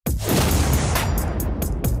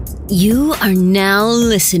You are now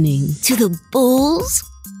listening to the Bulls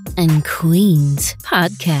and Queens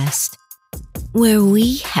podcast, where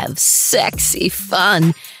we have sexy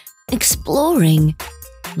fun exploring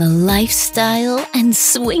the lifestyle and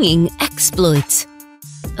swinging exploits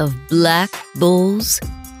of black bulls,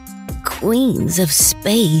 queens of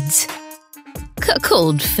spades,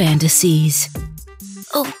 cuckold fantasies,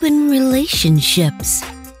 open relationships,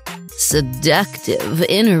 seductive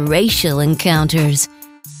interracial encounters,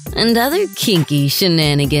 and other kinky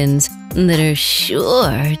shenanigans that are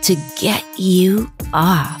sure to get you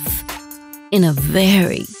off in a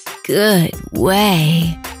very good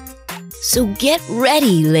way. So get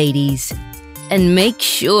ready, ladies, and make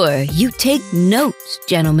sure you take notes,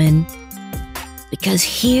 gentlemen, because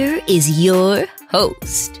here is your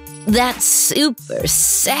host, that super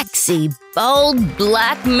sexy, bald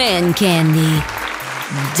black man candy,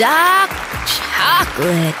 Doc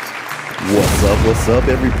Chocolate. What's up,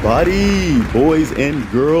 everybody? Boys and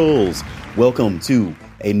girls, welcome to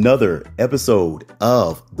another episode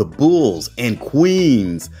of the Bulls and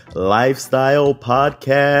Queens Lifestyle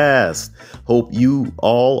Podcast. Hope you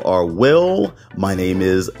all are well. My name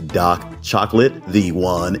is Doc Chocolate, the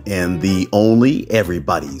one and the only,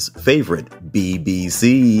 everybody's favorite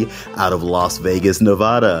BBC out of Las Vegas,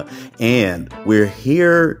 Nevada. And we're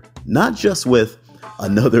here not just with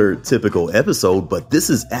another typical episode, but this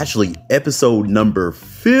is actually episode number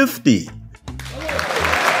 50.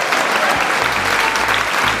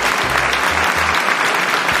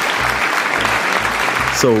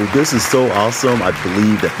 So this is so awesome. I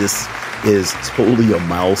believe that this is totally a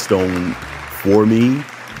milestone for me,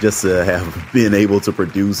 just to have been able to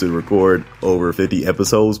produce and record over 50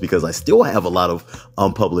 episodes, because I still have a lot of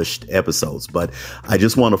unpublished episodes. But I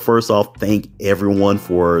just want to first off thank everyone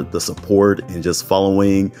for the support and just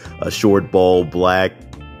following a short, bald, black,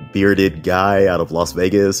 bearded guy out of Las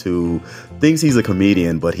Vegas who thinks he's a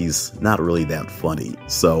comedian, but he's not really that funny.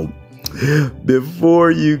 So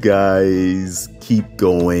before you guys keep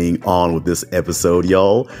going on with this episode,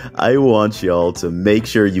 y'all, I want y'all to make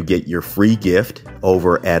sure you get your free gift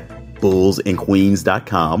over at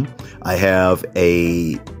bullsandqueens.com. I have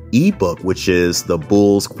a ebook, which is the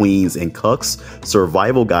Bulls, Queens, and Cucks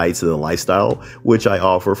Survival Guide to the Lifestyle, which I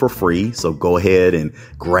offer for free. So go ahead and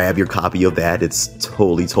grab your copy of that. It's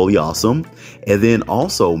totally awesome. And then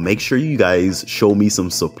also make sure you guys show me some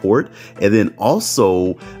support, and then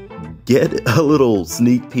also get a little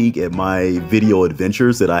sneak peek at my video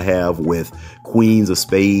adventures that I have with queens of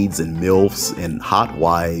spades and MILFs and hot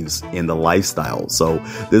wives in the lifestyle. So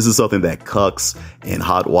this is something that cucks and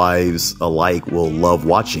hot wives alike will love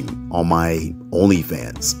watching on my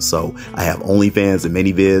OnlyFans. So I have OnlyFans and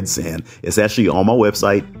many vids, and it's actually on my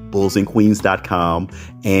website, bullsandqueens.com.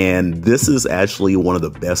 And this is actually one of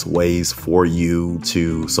the best ways for you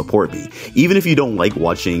to support me. Even if you don't like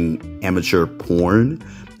watching amateur porn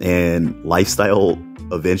and lifestyle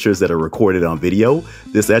adventures that are recorded on video,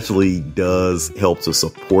 this actually does help to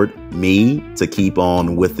support me to keep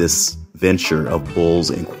on with this venture of Bulls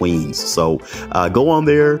and Queens. So go on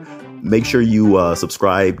there, make sure you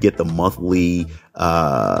subscribe, get the monthly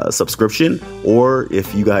subscription, or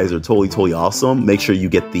if you guys are totally awesome, make sure you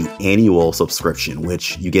get the annual subscription,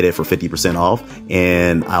 which you get it for 50% off,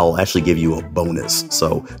 and I'll actually give you a bonus.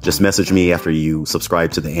 So just message me after you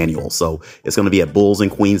subscribe to the annual. So it's going to be at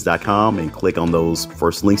bullsandqueens.com, and click on those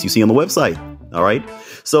first links you see on the website. All right.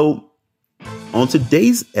 So on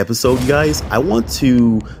today's episode, you guys, I want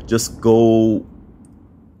to just go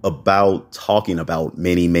about talking about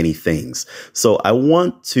many things. So I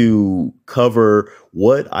want to cover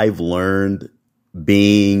what I've learned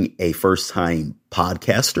being a first-time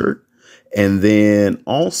podcaster, and then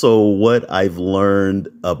also what I've learned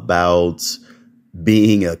about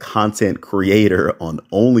being a content creator on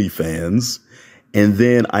OnlyFans. And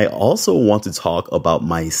then I also want to talk about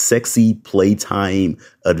my sexy playtime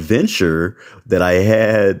adventure that I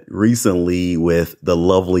had recently with the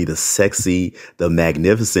lovely, the sexy, the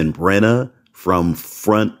magnificent Brenna from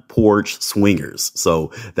Porch Swingers.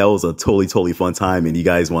 So that was a totally fun time. And you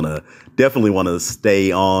guys definitely want to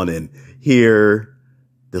stay on and hear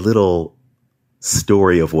the little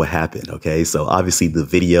story of what happened. Okay. So obviously the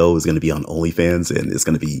video is going to be on OnlyFans and it's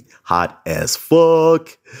going to be hot as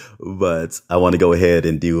fuck, but I want to go ahead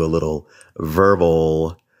and do a little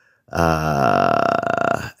verbal,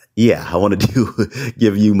 I want to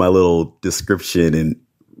give you my little description and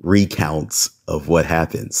recounts of what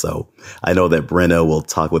happened. So I know that Brenna will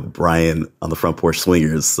talk with Brian on the Front Porch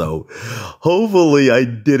Swingers. So hopefully I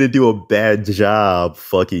didn't do a bad job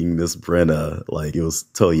fucking Miss Brenna. Like, it was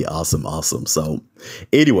totally awesome. So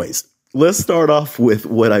anyways, let's start off with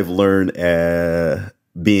what I've learned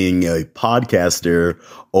being a podcaster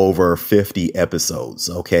over 50 episodes.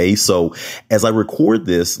 Okay. So as I record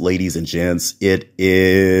this, ladies and gents, it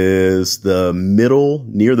is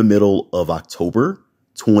near the middle of October,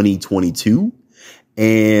 2022.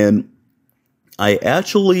 And I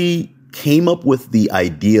actually came up with the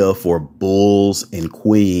idea for Bulls and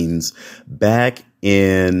Queens back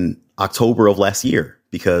in October of last year,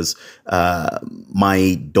 because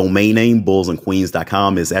my domain name,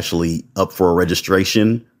 bullsandqueens.com, is actually up for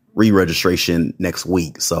re-registration next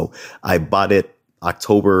week. So I bought it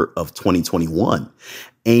October of 2021.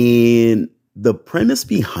 And the premise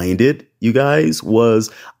behind it, you guys,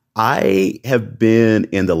 was I have been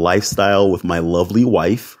in the lifestyle with my lovely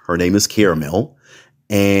wife. Her name is Caramel.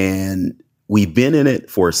 And we've been in it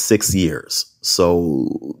for 6 years.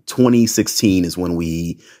 So 2016 is when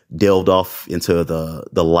we delved off into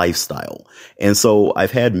the lifestyle. And so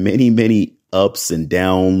I've had many, many ups and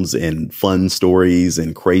downs and fun stories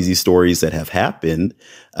and crazy stories that have happened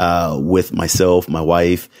with myself, my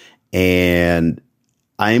wife. And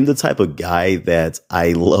I am the type of guy that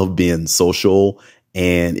I love being social,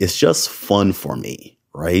 and it's just fun for me.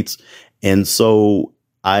 Right. And so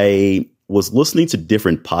I was listening to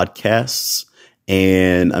different podcasts,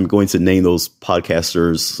 and I'm going to name those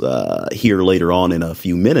podcasters here later on in a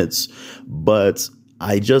few minutes. But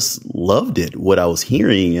I just loved it, what I was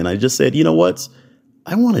hearing. And I just said, you know what?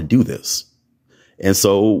 I want to do this. And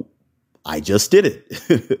so I just did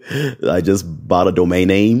it. I just bought a domain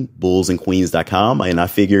name, bullsandqueens.com. And I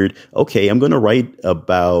figured, okay, I'm going to write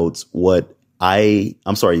about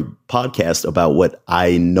podcast about what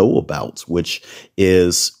I know about, which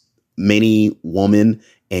is many women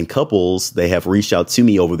and couples. They have reached out to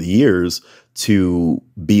me over the years to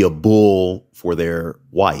be a bull for their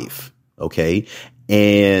wife. Okay.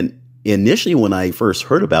 And initially, when I first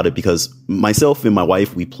heard about it, because myself and my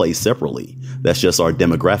wife, we play separately. That's just our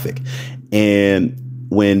demographic. And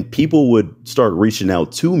when people would start reaching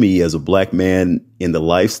out to me as a Black man in the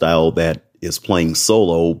lifestyle that is playing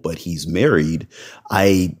solo, but he's married,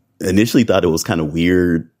 I initially thought it was kind of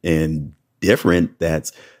weird and different that,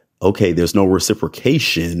 okay, there's no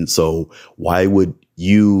reciprocation. So why would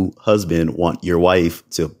you, husband, want your wife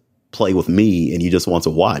to play with me and you just want to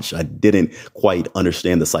watch? I didn't quite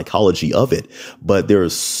understand the psychology of it. But there are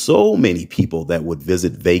so many people that would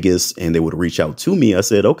visit Vegas and they would reach out to me. I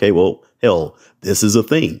said, okay, well, hell, this is a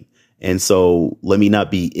thing. And so let me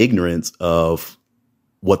not be ignorant of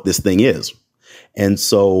what this thing is. And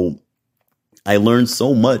so I learned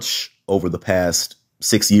so much over the past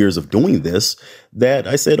 6 years of doing this that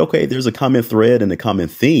I said, okay, there's a common thread and a common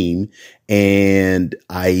theme. And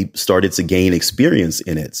I started to gain experience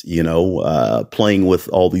in it, playing with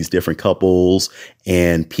all these different couples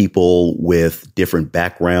and people with different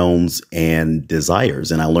backgrounds and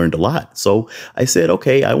desires. And I learned a lot. So I said,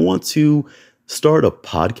 okay, I want to start a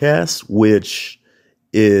podcast which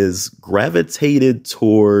is gravitated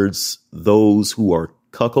towards those who are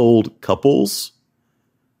cuckold couples.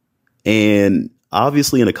 And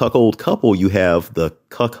obviously, in a cuckold couple, you have the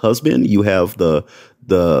cuck husband, you have the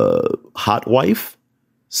hot wife.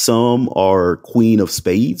 Some are queen of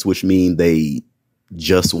spades, which mean they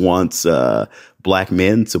just want Black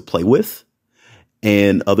men to play with.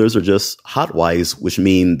 And others are just hot wives, which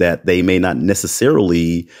mean that they may not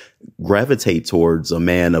necessarily gravitate towards a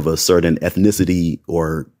man of a certain ethnicity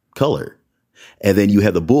or color. And then you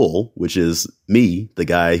have the bull, which is me, the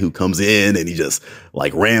guy who comes in and he just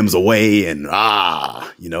like rams away and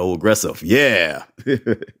aggressive. Yeah.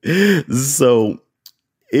 So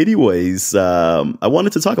anyways, I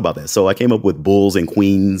wanted to talk about that. So I came up with Bulls and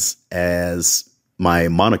Queens as my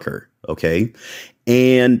moniker. Okay.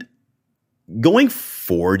 And going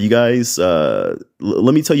forward, you guys, let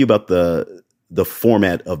me tell you about the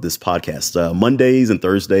format of this podcast. Mondays and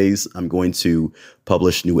Thursdays, I'm going to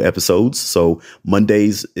publish new episodes. So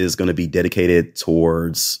Mondays is going to be dedicated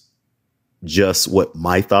towards just what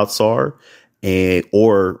my thoughts are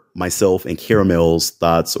or myself and Caramel's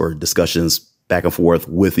thoughts or discussions back and forth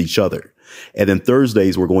with each other. And then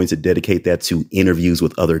Thursdays, we're going to dedicate that to interviews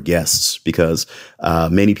with other guests because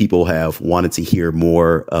many people have wanted to hear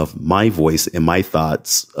more of my voice and my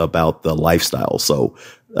thoughts about the lifestyle. So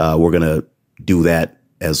we're going to do that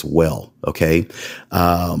as well. Okay.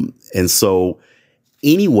 And so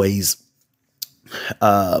anyways,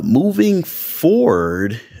 moving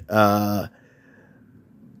forward,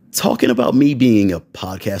 talking about me being a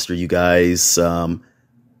podcaster, you guys,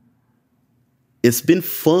 it's been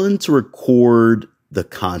fun to record the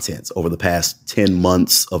content over the past 10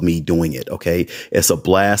 months of me doing it. Okay. It's a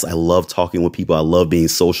blast. I love talking with people. I love being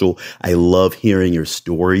social. I love hearing your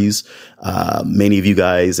stories. Many of you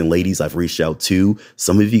guys and ladies I've reached out to.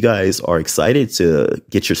 Some of you guys are excited to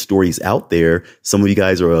get your stories out there. Some of you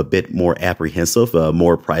guys are a bit more apprehensive,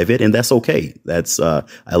 more private, and that's okay.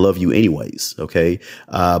 I love you anyways. Okay.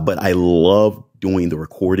 But I love doing the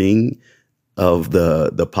recording of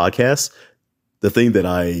the podcast. The thing that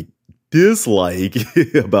I dislike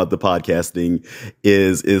about the podcasting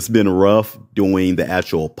is it's been rough doing the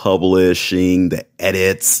actual publishing, the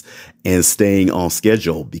edits, and staying on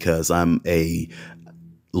schedule because I'm a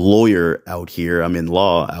lawyer out here. I'm in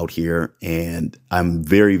law out here, and I'm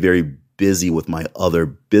very, very busy with my other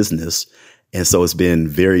business. And so it's been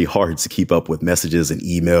very hard to keep up with messages and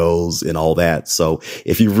emails and all that. So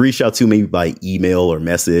if you've reached out to me by email or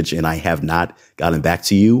message and I have not gotten back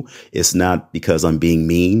to you, it's not because I'm being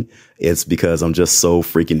mean. It's because I'm just so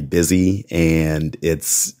freaking busy, and it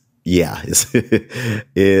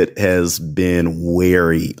has been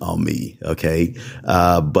weary on me. Okay.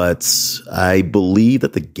 But I believe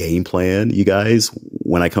that the game plan, you guys,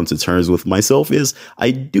 when I come to terms with myself is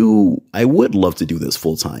I would love to do this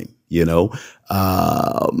full time,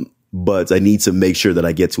 but I need to make sure that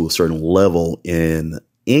I get to a certain level in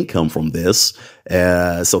income from this.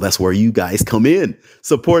 So that's where you guys come in.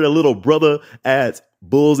 Support a little brother at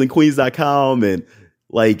bullsandqueens.com and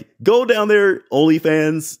go down there,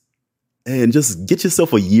 OnlyFans, and just get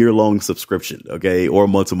yourself a year-long subscription, okay? Or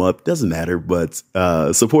month to month, doesn't matter, but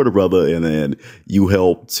support a brother, and then you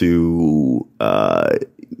help to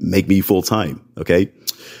make me full-time, okay?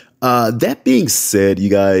 That being said, you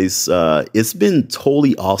guys, it's been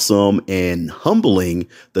totally awesome and humbling,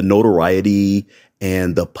 the notoriety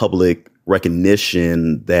and the public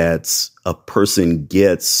recognition that a person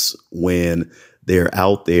gets when they're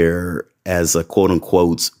out there as a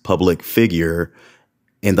quote-unquote public figure,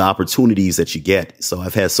 and the opportunities that you get. So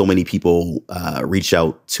I've had so many people reach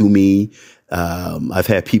out to me. I've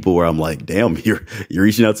had people where I'm like, damn, you're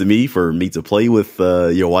reaching out to me for me to play with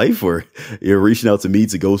your wife, or you're reaching out to me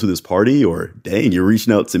to go to this party, or dang, you're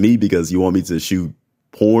reaching out to me because you want me to shoot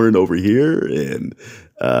porn over here. And,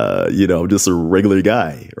 I'm just a regular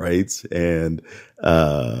guy. Right. And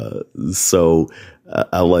so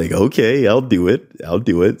I'm like, okay, I'll do it.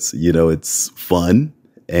 It's fun.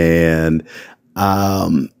 And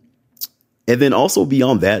then also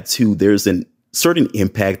beyond that too, there's a certain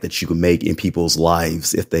impact that you can make in people's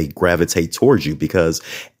lives if they gravitate towards you, because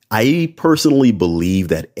I personally believe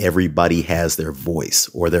that everybody has their voice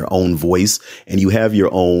or their own voice, and you have your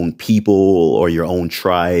own people or your own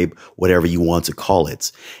tribe, whatever you want to call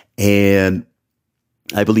it. And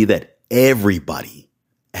I believe that everybody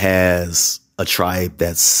has a tribe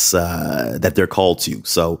that they're called to.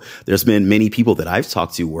 So there's been many people that I've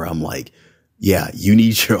talked to where I'm like, yeah, you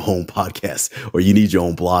need your own podcast or you need your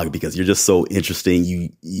own blog because you're just so interesting.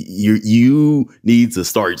 You need to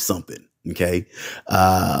start something. Okay.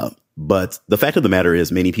 But the fact of the matter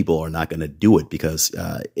is many people are not going to do it because,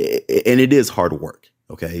 and it is hard work.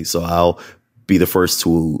 Okay. So I'll be the first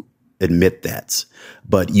to admit that,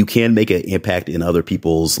 but you can make an impact in other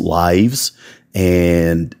people's lives.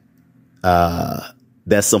 And,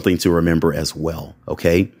 that's something to remember as well.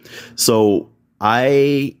 Okay. So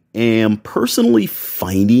I am personally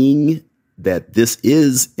finding that this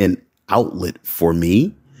is an outlet for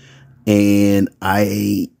me. And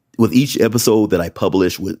with each episode that I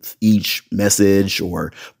publish, with each message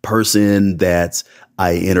or person that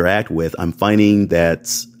I interact with, I'm finding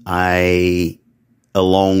that I,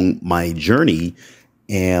 along my journey,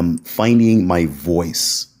 am finding my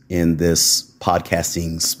voice in this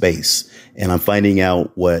podcasting space. And I'm finding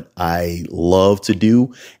out what I love to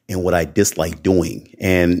do and what I dislike doing.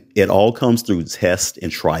 And it all comes through test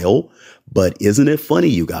and trial. But isn't it funny,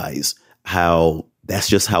 you guys, how that's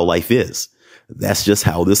just how life is? That's just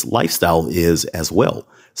how this lifestyle is as well.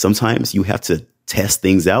 Sometimes you have to test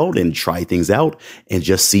things out and try things out and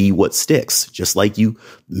just see what sticks. Just like you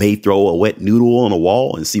may throw a wet noodle on a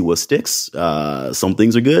wall and see what sticks. Some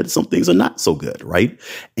things are good. Some things are not so good. Right.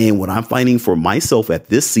 And what I'm finding for myself at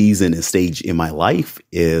this season and stage in my life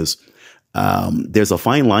is there's a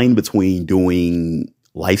fine line between doing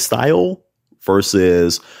lifestyle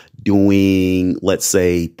versus doing, let's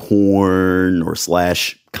say, porn or /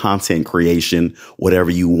 content creation, whatever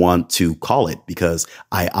you want to call it, because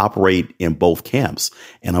I operate in both camps.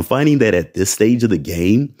 And I'm finding that at this stage of the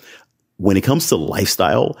game, when it comes to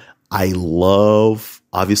lifestyle, I love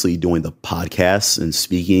obviously doing the podcasts and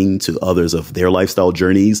speaking to others of their lifestyle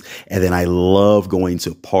journeys. And then I love going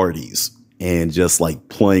to parties and just like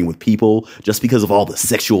playing with people just because of all the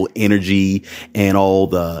sexual energy and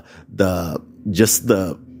all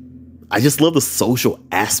I just love the social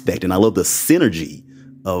aspect, and I love the synergy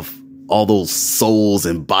of all those souls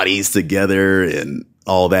and bodies together and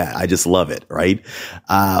all that. I just love it. Right.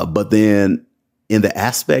 But then in the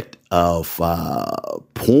aspect of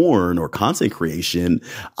porn or content creation,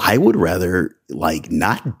 I would rather like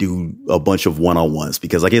not do a bunch of one-on-ones,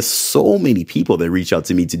 because I get so many people that reach out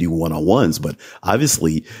to me to do one-on-ones. But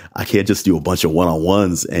obviously I can't just do a bunch of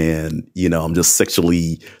one-on-ones and, I'm just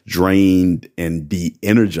sexually drained and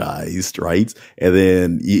de-energized. Right. And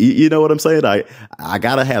then, you know what I'm saying? I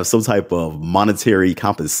gotta have some type of monetary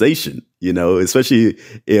compensation, especially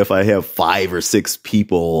if I have 5 or 6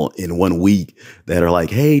 people in 1 week that are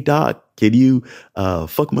like, hey, Doc, can you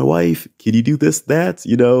fuck my wife? Can you do this, that,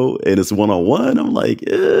 and it's one-on-one. I'm like,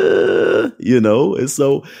 and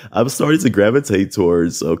so I'm starting to gravitate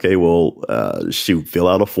towards, okay, well, fill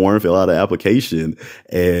out a form, fill out an application.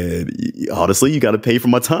 And honestly, you got to pay for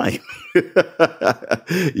my time. You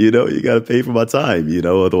got to pay for my time,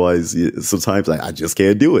 otherwise sometimes I just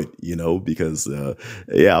can't do it, because,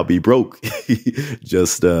 I'll be broke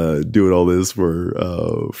just doing all this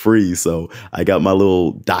for free. So I got my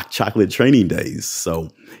little Doc Chocolate training days. So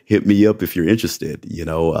hit me up if you're interested. You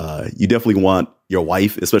definitely want your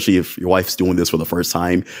wife, especially if your wife's doing this for the first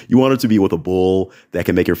time, you want her to be with a bull that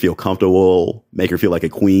can make her feel comfortable, make her feel like a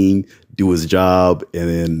queen, do his job, and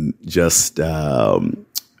then just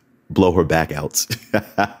blow her back out. So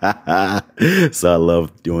I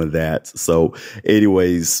love doing that. So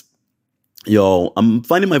anyways, y'all, I'm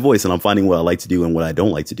finding my voice, and I'm finding what I like to do and what I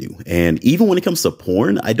don't like to do. And even when it comes to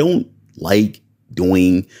porn, I don't like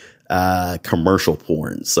doing commercial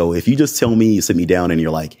porn. So if you just tell me, you sit me down and you're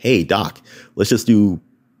like, hey, Doc, let's just do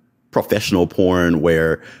professional porn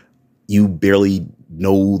where you barely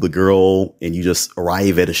know the girl and you just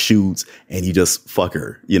arrive at a shoot and you just fuck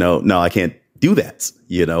her, no, I can't do that,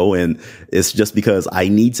 and it's just because I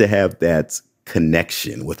need to have that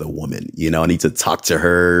connection with a woman. I need to talk to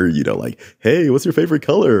her, like, hey, what's your favorite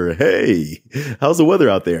color? Hey, how's the weather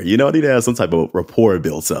out there? I need to have some type of rapport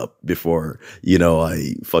built up before,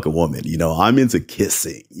 I fuck a woman. I'm into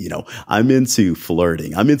kissing, I'm into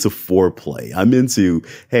flirting. I'm into foreplay. I'm into,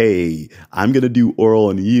 hey, I'm going to do oral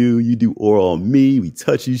on you. You do oral on me. We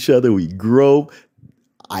touch each other. We grow.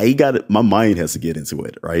 My mind has to get into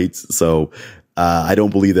it. Right. So, I don't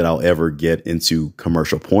believe that I'll ever get into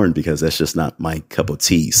commercial porn because that's just not my cup of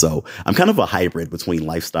tea. So I'm kind of a hybrid between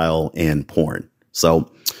lifestyle and porn.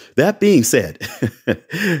 So that being said,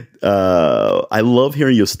 I love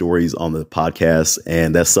hearing your stories on the podcast.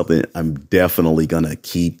 And that's something I'm definitely going to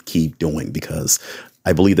keep doing, because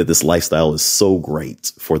I believe that this lifestyle is so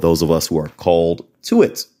great for those of us who are called to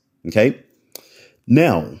it. Okay.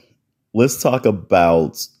 Now let's talk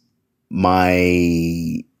about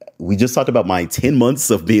we just talked about my 10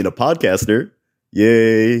 months of being a podcaster.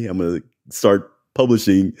 Yay. I'm going to start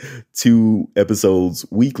publishing 2 episodes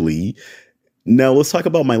weekly. Now let's talk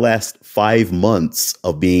about my last 5 months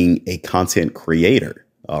of being a content creator.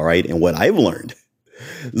 All right. And what I've learned.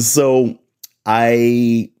 So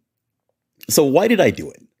why did I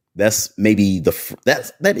do it? That's maybe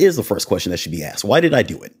that is the first question that should be asked. Why did I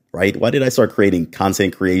do it? Right? Why did I start creating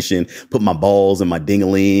content creation, put my balls and my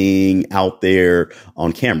ding-a-ling out there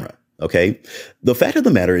on camera? Okay. The fact of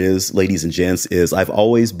the matter is, ladies and gents, is I've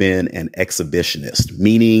always been an exhibitionist,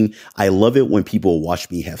 meaning I love it when people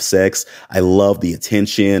watch me have sex. I love the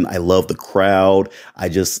attention. I love the crowd. I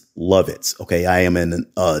just love it. Okay. I am an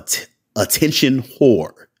attention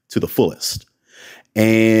whore to the fullest.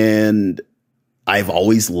 And I've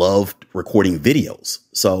always loved recording videos.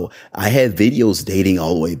 So I had videos dating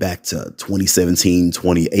all the way back to 2017,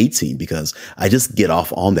 2018, because I just get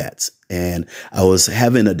off on that. And I was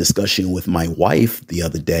having a discussion with my wife the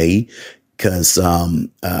other day, because our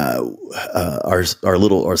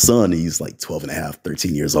son, he's like 12 and a half,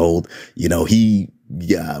 13 years old. We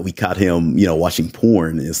caught him, watching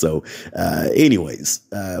porn. And so anyways,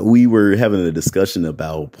 we were having a discussion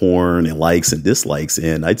about porn and likes and dislikes.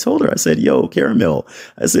 And I told her, I said, yo, Caramel,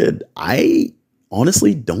 I said, I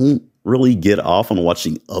honestly don't really get off on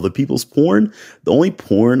watching other people's porn. The only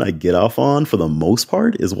porn I get off on for the most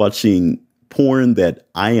part is watching porn that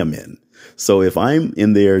I am in. So if I'm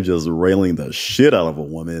in there just railing the shit out of a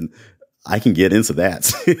woman, I can get into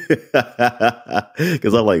that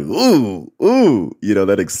because I'm like, ooh,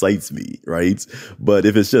 that excites me. Right. But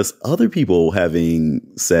if it's just other people having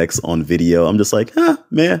sex on video, I'm just like,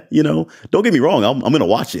 man, don't get me wrong. I'm going to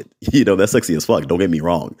watch it. That's sexy as fuck. Don't get me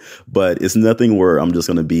wrong. But it's nothing where I'm just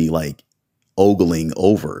going to be like ogling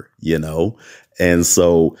over, And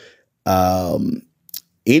so um,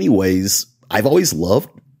 anyways, I've always loved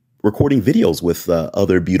recording videos with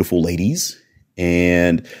other beautiful ladies.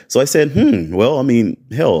 And so I said, well, I mean,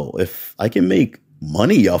 hell, if I can make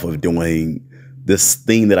money off of doing this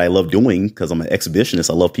thing that I love doing, because I'm an exhibitionist,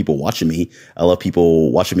 I love people watching me. I love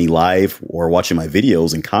people watching me live or watching my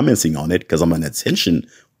videos and commenting on it because I'm a attention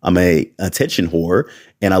whore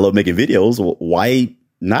and I love making videos. Why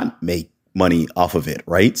not make money off of it?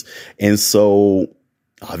 Right. And so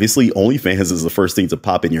obviously OnlyFans is the first thing to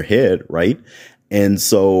pop in your head. Right. And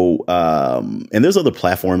so, and there's other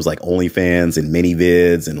platforms like OnlyFans and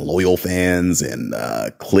ManyVids and Loyal Fans and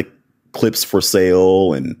Clips for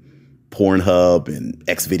Sale and Pornhub and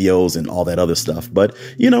X Videos and all that other stuff. But,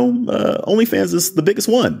 OnlyFans is the biggest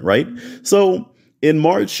one, right? So in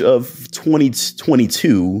March of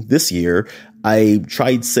 2022, this year, I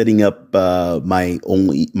tried setting up my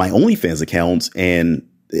OnlyFans account, and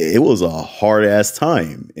it was a hard ass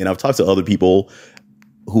time. And I've talked to other people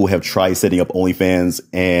who have tried setting up OnlyFans,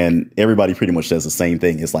 and everybody pretty much says the same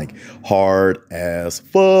thing. It's like hard as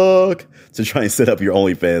fuck to try and set up your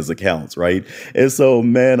OnlyFans accounts, right? And so,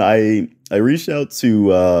 man, I reached out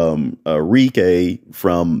to Rike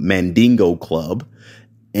from Mandingo Club,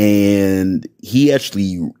 and he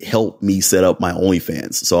actually helped me set up my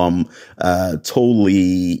OnlyFans. So I'm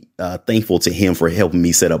totally thankful to him for helping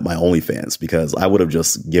me set up my OnlyFans, because I would have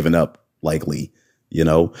just given up likely,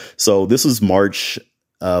 So this was March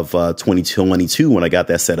of 2022 when I got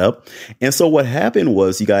that set up. And so what happened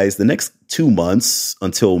was, you guys, the next 2 months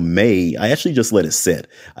until May, I actually just let it sit.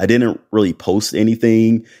 I didn't really post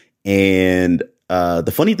anything. And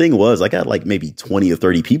the funny thing was, I got like maybe 20 or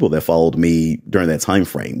 30 people that followed me during that time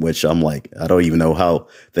frame, which I'm like, I don't even know how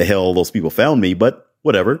the hell those people found me, but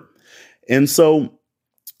whatever. And so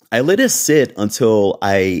I let it sit until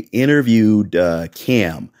I interviewed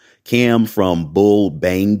Cam from Bull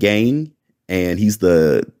Bang Gang. And he's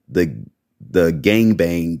the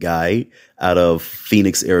gangbang guy out of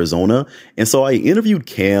Phoenix, Arizona. And so I interviewed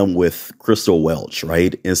Cam with Crystal Welch,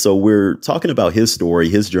 right? And so we're talking about his story,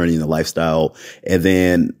 his journey in the lifestyle, and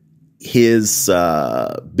then his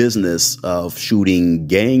business of shooting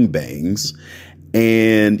gangbangs.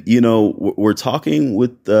 And, we're talking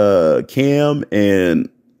with Cam, and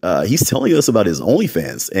he's telling us about his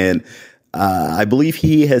OnlyFans. And I believe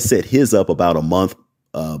he has set his up about a month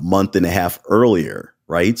and a half earlier,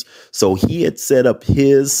 right? So he had set up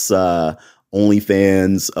his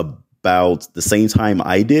OnlyFans about the same time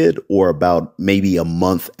I did, or about maybe a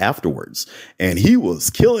month afterwards. And he was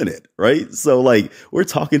killing it, right? So like, we're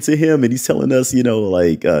talking to him and he's telling us, me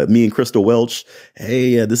and Crystal Welch,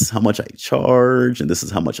 hey, this is how much I charge and this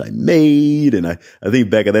is how much I made. And I think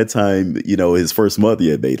back at that time, his first month he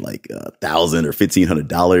had made like $1,000 or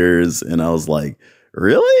 $1,500. And I was like,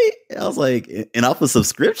 really? I was like, and off of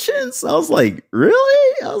subscriptions? I was like,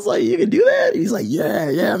 really? I was like, you can do that? He's like,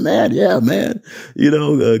 yeah, man.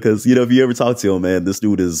 Because, if you ever talk to him, man, this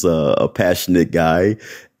dude is a passionate guy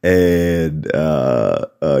and,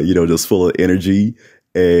 just full of energy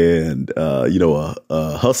and,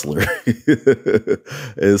 a hustler.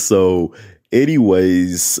 And so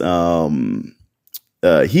anyways,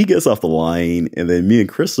 he gets off the line, and then me and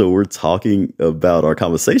Crystal were talking about our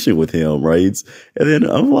conversation with him, right? And then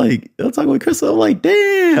I'm talking with Crystal. I'm like,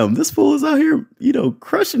 damn, this fool is out here,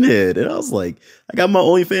 crushing it. And I was like, I got my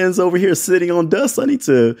OnlyFans over here sitting on dust. I need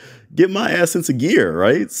to get my ass into gear,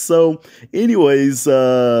 right? So anyways,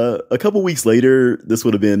 a couple weeks later, this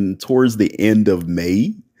would have been towards the end of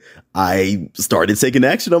May, I started taking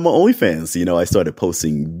action on my OnlyFans. I started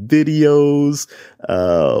posting videos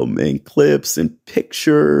and clips and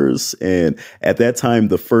pictures. And at that time,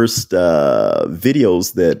 the first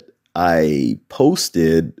videos that I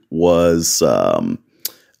posted was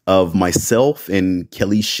of myself and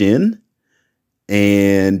Kelly Shin.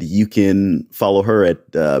 And you can follow her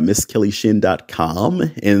at misskellyshin.com.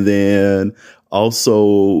 And then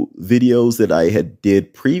also videos that I had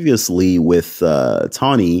did previously with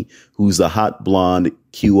Tawny, who's a hot blonde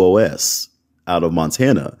QOS out of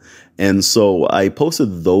Montana. And so I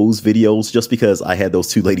posted those videos just because I had those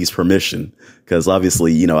two ladies' permission, because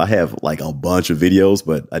obviously, I have like a bunch of videos,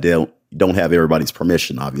 but I don't have everybody's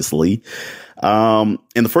permission, obviously. In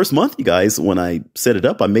the first month, you guys, when I set it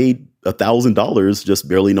up, I made $1,000 just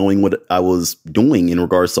barely knowing what I was doing in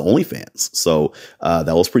regards to OnlyFans. So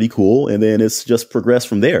that was pretty cool. And then it's just progressed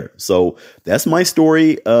from there. So that's my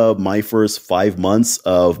story of my first 5 months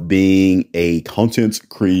of being a content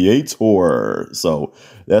creator. So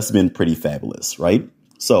that's been pretty fabulous, right?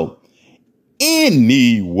 So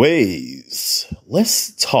anyways,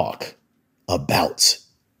 let's talk about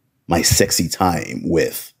my sexy time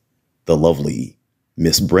with the lovely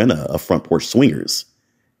Miss Brenna of Front Porch Swingers.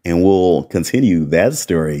 And we'll continue that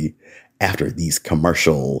story after these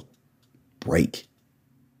commercial break.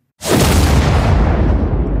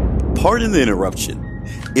 Pardon the interruption.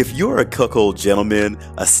 If you're a cuckold gentleman,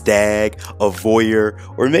 a stag, a voyeur,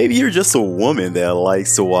 or maybe you're just a woman that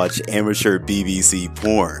likes to watch amateur BBC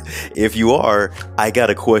porn, if you are, I got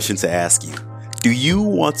a question to ask you. Do you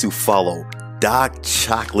want to follow Doc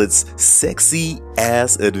Chocolate's sexy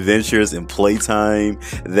ass adventures in playtime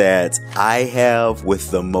that I have with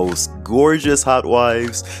the most gorgeous hot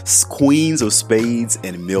wives, queens of spades,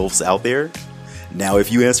 and MILFs out there? Now,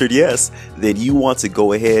 if you answered yes, then you want to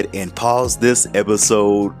go ahead and pause this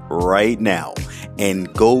episode right now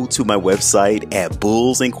and go to my website at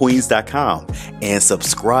bullsandqueens.com and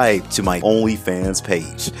subscribe to my OnlyFans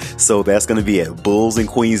page. So that's going to be at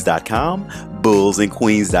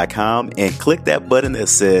bullsandqueens.com, and click that button that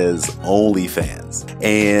says OnlyFans.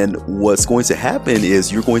 And what's going to happen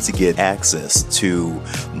is you're going to get access to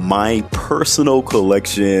my personal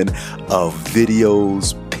collection of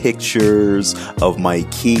videos, pictures of my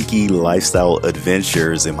kinky lifestyle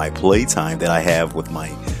adventures in my playtime that I have with my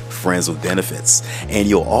friends with benefits. And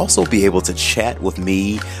you'll also be able to chat with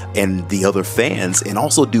me and the other fans and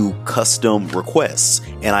also do custom requests.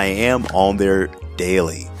 And I am on there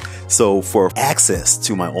daily. So for access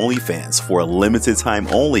to my OnlyFans for a limited time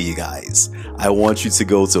only, you guys, I want you to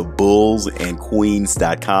go to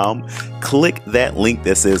bullsandqueens.com, click that link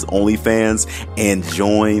that says OnlyFans, and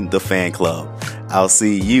join the fan club. I'll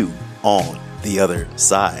see you on the other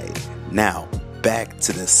side. Now, back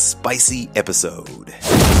to this spicy episode.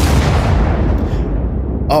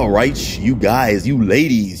 All right, you guys, you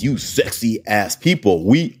ladies, you sexy ass people,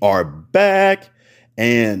 we are back.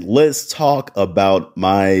 And let's talk about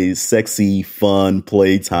my sexy, fun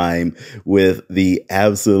playtime with the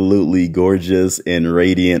absolutely gorgeous and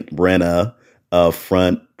radiant Brenna of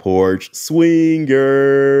Front Porch Swingers.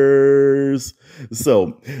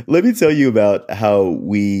 So let me tell you about how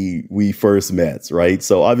we first met, right?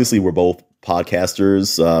 So obviously we're both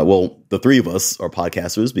podcasters. Well, the three of us are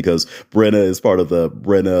podcasters because Brenna is part of the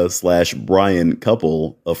Brenna/Brian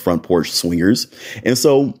couple of Front Porch Swingers. And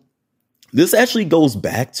so this actually goes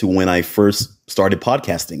back to when I first started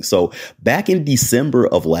podcasting. So back in December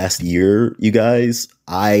of last year, you guys,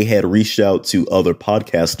 I had reached out to other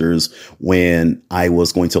podcasters when I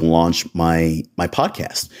was going to launch my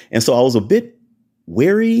podcast. And so I was a bit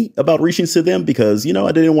wary about reaching to them because, you know,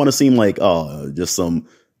 I didn't want to seem like, just some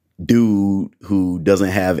dude who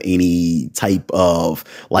doesn't have any type of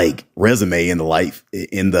like resume in the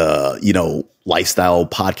lifestyle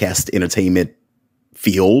podcast entertainment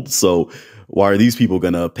field. So why are these people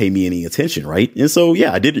going to pay me any attention? Right. And so,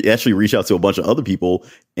 yeah, I did actually reach out to a bunch of other people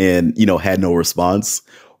and, had no response.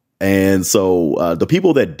 And so the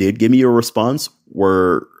people that did give me a response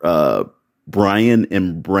were Brian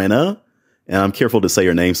and Brenna. And I'm careful to say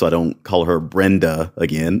her name so I don't call her Brenda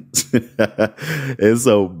again. And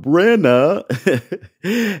so Brenna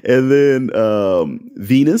and then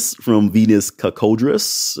Venus from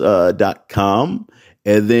venuscacodrus.com.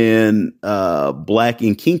 And then Black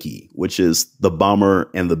and Kinky, which is The Bomber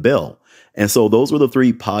and the Bell. And so those were the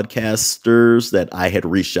three podcasters that I had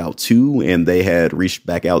reached out to, and they had reached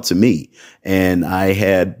back out to me. And I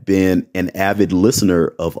had been an avid listener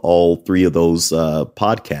of all three of those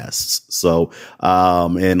podcasts. So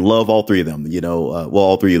and love all three of them,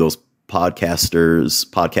 all three of those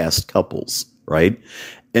podcast couples. Right.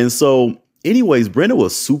 And so anyways, Brenna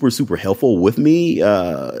was super, super helpful with me,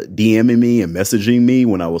 DMing me and messaging me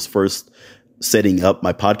when I was first setting up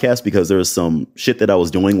my podcast because there was some shit that I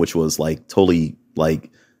was doing, which was like totally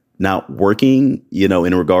like not working,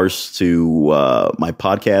 in regards to my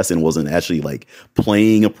podcast and wasn't actually like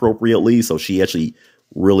playing appropriately. So she actually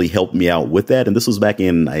really helped me out with that. And this was back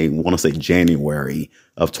in, I want to say January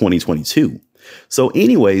of 2022. So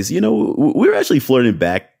anyways, we were actually flirting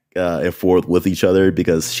back and forth with each other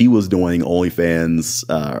because she was doing OnlyFans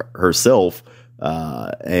herself.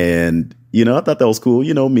 And, I thought that was cool.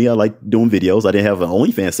 Me, I like doing videos. I didn't have an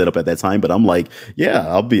OnlyFans set up at that time, but I'm like, yeah,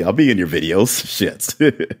 I'll be in your videos. Shit.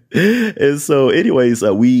 And so anyways,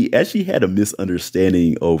 we actually had a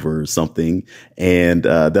misunderstanding over something and,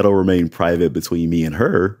 that'll remain private between me and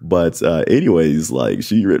her. But, anyways, like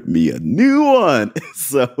she ripped me a new one.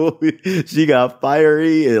 So she got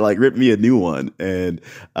fiery and like ripped me a new one. And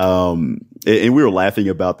we were laughing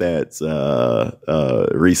about that,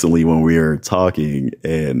 recently when we were talking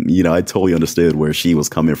and, I totally understood where she was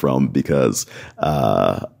coming from because,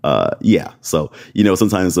 yeah. So,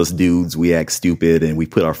 sometimes us dudes, we act stupid and we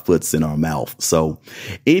put our foots in our mouth. So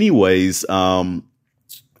anyways, I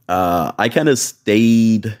kind of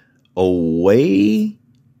stayed away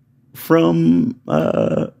from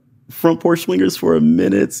Front Porch Swingers for a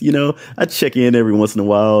minute. I check in every once in a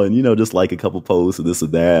while and, just like a couple posts and this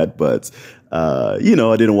and that. But, I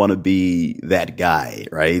didn't want to be that guy.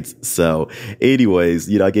 Right. So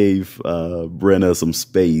anyways, I gave Brenna some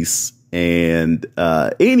space. And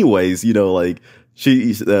anyways, like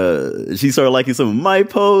she started liking some of my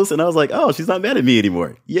posts and I was like, oh, she's not mad at me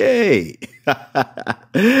anymore. Yay.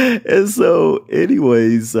 And so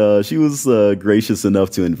anyways, she was gracious enough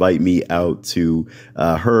to invite me out to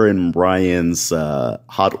her and Brian's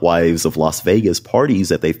Hot Wives of Las Vegas parties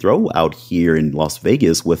that they throw out here in Las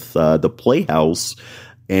Vegas with the Playhouse.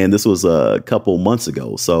 And this was a couple months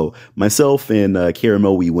ago. So myself and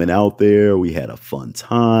Caramel, we went out there. We had a fun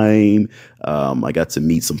time. I got to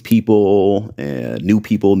meet some people,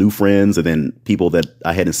 new friends, and then people that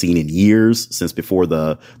I hadn't seen in years since before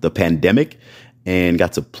the pandemic, and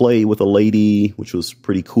got to play with a lady, which was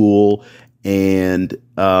pretty cool. And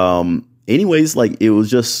anyways, like it was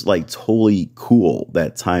just like totally cool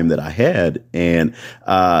that time that I had. And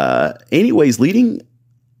anyways, leading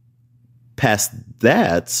past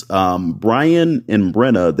that, Brian and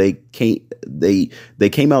Brenna, they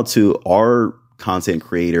came out to our content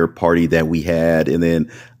creator party that we had, and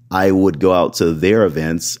then I would go out to their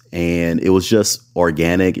events, and it was just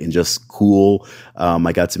organic and just cool.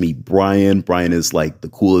 I got to meet Brian. Brian is like the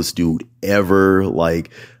coolest dude ever.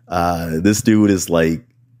 Like this dude is like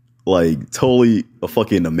totally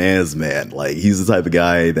a man's man. Like he's the type of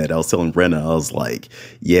guy that I was telling Brenna, I was like,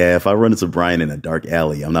 yeah, if I run into Brian in a dark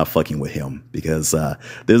alley, I'm not fucking with him, because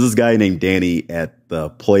there's this guy named Danny at the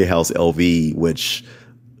Playhouse LV,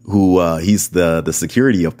 who he's the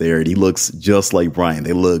security up there, and he looks just like Brian.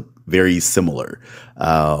 They look very similar.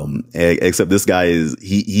 Except this guy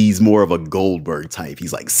he's more of a Goldberg type.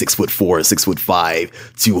 He's like 6'4", 6'5",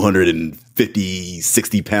 250,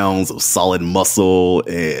 60 pounds of solid muscle.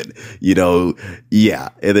 And, yeah.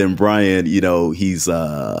 And then Brian, he's,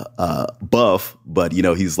 buff, but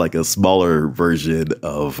he's like a smaller version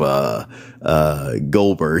of,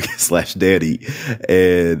 Goldberg / Danny.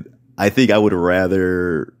 And I think I would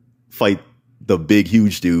rather fight the big,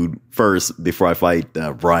 huge dude first before I fight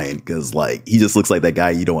Brian, because like he just looks like that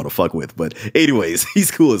guy you don't want to fuck with. But anyways, he's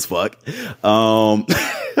cool as fuck.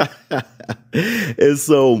 And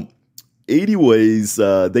so anyways,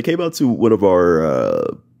 they came out to one of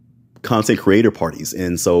our content creator parties.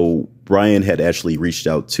 And so Brian had actually reached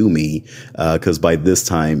out to me because by this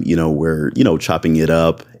time, we're, chopping it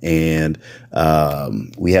up, and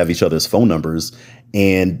we have each other's phone numbers.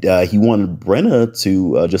 And he wanted Brenna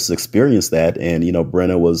to just experience that. And,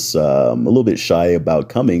 Brenna was a little bit shy about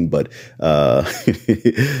coming, but coming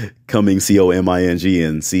COMING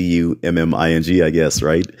and CUMMING, I guess.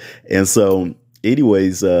 Right. And so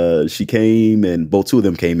anyways, she came, and two of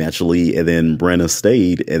them came actually. And then Brenna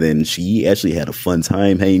stayed, and then she actually had a fun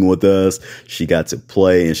time hanging with us. She got to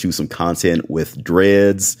play and shoot some content with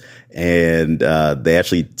Dreads. And they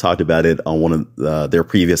actually talked about it on one of their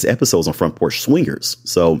previous episodes on Front Porch Swingers.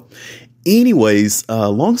 So anyways,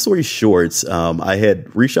 long story short, I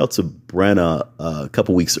had reached out to Brenna a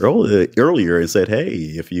couple weeks earlier and said, hey,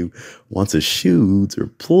 if you want to shoot or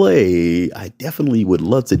play, I definitely would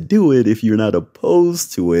love to do it if you're not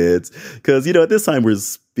opposed to it. Because, at this time we're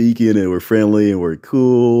speaking and we're friendly and we're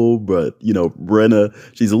cool. But, Brenna,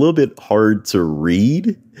 she's a little bit hard to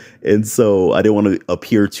read. And so I didn't want to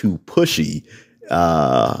appear too pushy.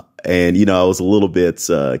 And, I was a little bit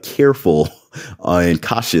careful and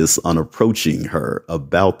cautious on approaching her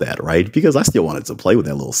about that, right? Because I still wanted to play with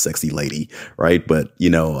that little sexy lady, right? But,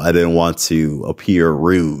 I didn't want to appear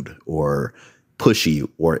rude or pushy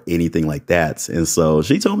or anything like that. And so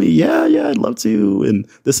she told me, yeah, I'd love to, and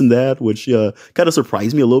this and that, which kind of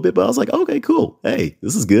surprised me a little bit. But I was like, okay, cool. Hey,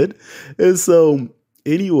 this is good. And so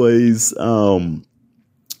anyways,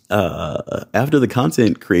 after the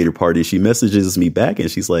content creator party, she messages me back and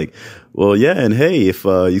she's like, well, yeah. And hey, if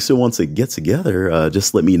you still want to get together,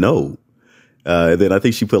 just let me know. And then I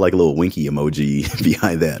think she put like a little winky emoji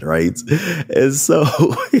behind that. Right. And so,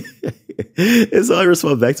 I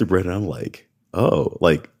respond back to Brenna. I'm like, oh,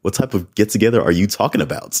 like what type of get together are you talking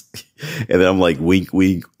about? And then I'm like, wink,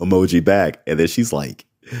 wink emoji back. And then she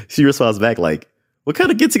responds back like, what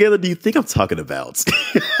kind of get together do you think I'm talking about?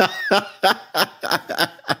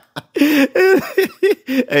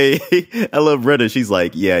 Hey, I love Brenna. She's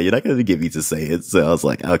like, yeah, you're not going to get me to say it. So I was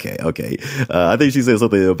like, okay. I think she said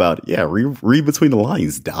something about, yeah, read between the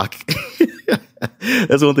lines, Doc.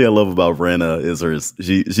 That's one thing I love about Brenna is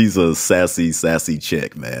she's a sassy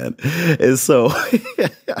chick, man. And so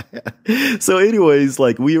So anyways,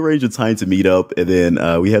 like we arranged a time to meet up, and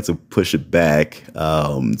then we had to push it back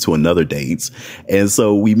to another date. And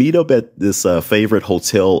so we meet up at this favorite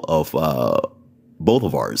hotel of both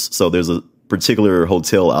of ours. So there's a particular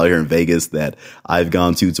hotel out here in Vegas that I've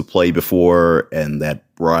gone to play before, and that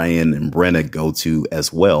Brian and Brenna go to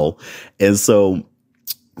as well. And so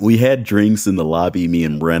we had drinks in the lobby, me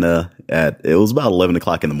and Brenna, it was about 11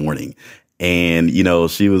 o'clock in the morning. And, you know,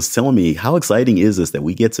 she was telling me, how exciting is this that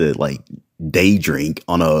we get to like day drink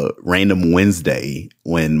on a random Wednesday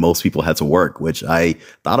when most people had to work, which I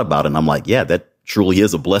thought about it. And I'm like, yeah, that truly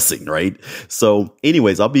is a blessing, right? So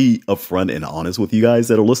anyways, I'll be upfront and honest with you guys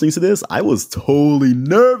that are listening to this. I was totally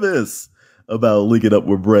nervous about linking up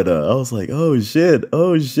with Brenna. I was like, oh shit.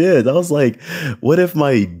 I was like, what if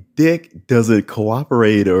my dick doesn't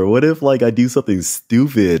cooperate? Or what if like I do something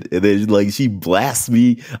stupid and then like she blasts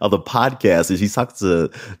me on the podcast and she talks to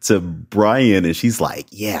Brian and she's like,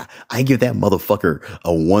 yeah, I give that motherfucker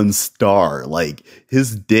a 1 star. Like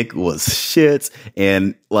his dick was shit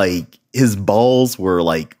and like his balls were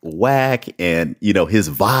like whack and, you know, his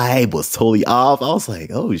vibe was totally off. I was like,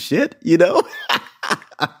 oh shit, you know?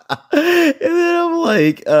 And then I'm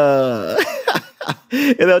like, and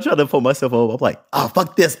I'm trying to pull myself up. I'm like, oh,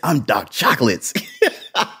 fuck this. I'm dark chocolates.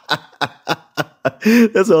 That's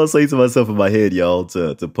what I was saying to myself in my head, y'all,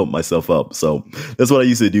 to pump myself up. So that's what I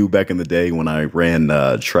used to do back in the day when I ran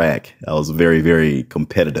track. I was very, very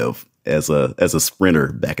competitive as a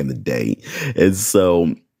sprinter back in the day. And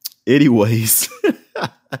so anyways,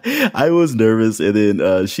 I was nervous, and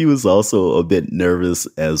then she was also a bit nervous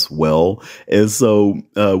as well. And so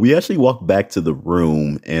we actually walked back to the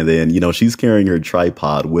room, and then, you know, she's carrying her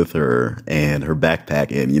tripod with her and her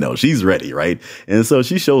backpack, and, you know, she's ready, right? And so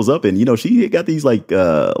she shows up, and, you know, she got these like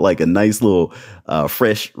a nice little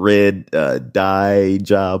fresh red dye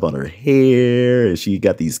job on her hair, and she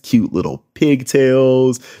got these cute little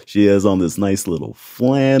pigtails. She has on this nice little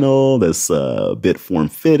flannel that's a bit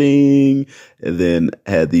form-fitting, and then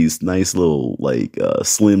had these nice little like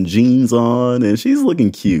slim jeans on, and she's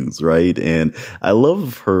looking cute, right? And I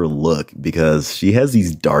love her look because she has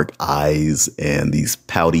these dark eyes and these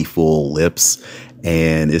pouty full lips,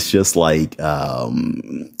 and it's just like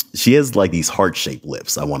she has like these heart-shaped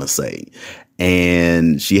lips, I want to say,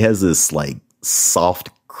 and she has this like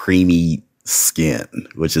soft, creamy skin,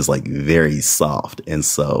 which is like very soft. And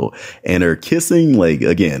so, and her kissing, like,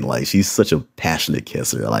 again, like she's such a passionate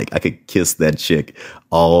kisser. Like I could kiss that chick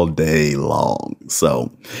all day long.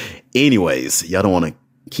 So anyways, y'all don't want to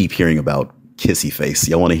keep hearing about kissy face.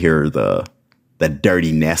 Y'all want to hear that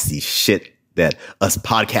dirty, nasty shit that us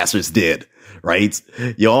podcasters did, right?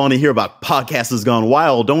 Y'all want to hear about podcasters gone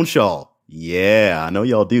wild, don't y'all? Yeah, I know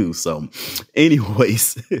y'all do. So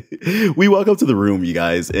anyways, we walk up to the room, you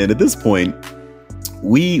guys. And at this point,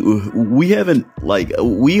 we haven't like,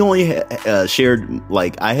 we only shared,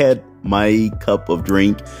 like I had my cup of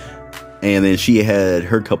drink and then she had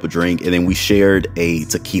her cup of drink, and then we shared a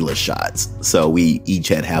tequila shot. So we each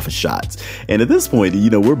had half a shot. And at this point, you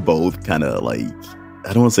know, we're both kind of like,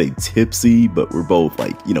 I don't want to say tipsy, but we're both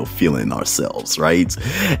like, you know, feeling ourselves, right?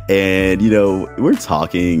 And, you know, we're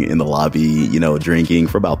talking in the lobby, you know, drinking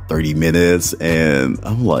for about 30 minutes. And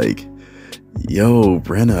I'm like, yo,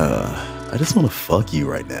 Brenna, I just want to fuck you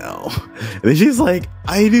right now. And then she's like,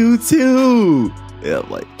 I do too. Yeah, I'm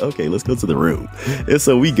like, okay, let's go to the room. And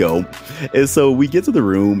so we go. And so we get to the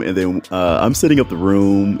room, and then I'm setting up the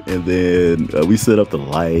room, and then we set up the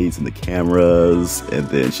lights and the cameras, and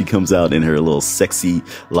then she comes out in her little sexy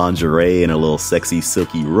lingerie and a little sexy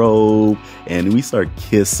silky robe, and we start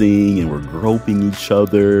kissing, and we're groping each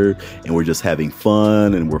other, and we're just having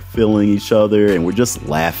fun, and we're feeling each other, and we're just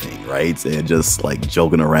laughing, right? And just like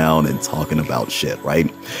joking around and talking about shit,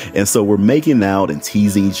 right? And so we're making out and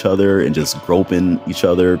teasing each other and just groping each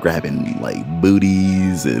other, grabbing like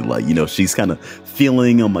booties, and like, you know, she's kind of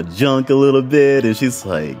feeling on my junk a little bit, and she's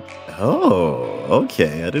like, oh,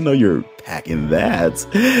 okay, I didn't know you're packing that.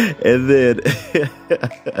 And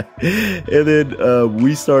then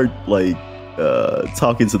we start like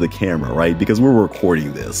talking to the camera, right? Because we're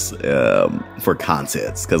recording this for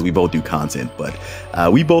content, because we both do content, but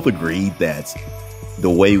we both agreed that the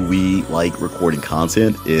way we like recording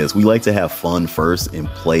content is we like to have fun first and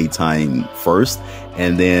playtime first.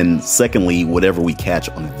 And then secondly, whatever we catch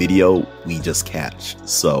on video, we just catch.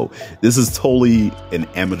 So this is totally an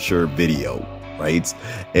amateur video, right?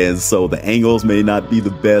 And so the angles may not be the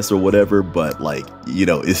best or whatever, but like, you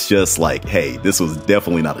know, it's just like, hey, this was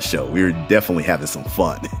definitely not a show. We were definitely having some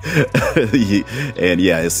fun. And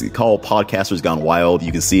yeah, it's called Podcasters Gone Wild.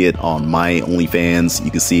 You can see it on my OnlyFans.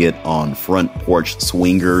 You can see it on Front Porch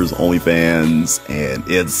Swingers OnlyFans, and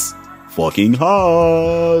it's fucking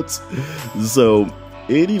hot. So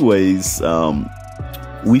anyways,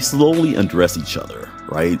 we slowly undress each other,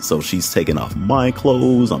 right? So she's taking off my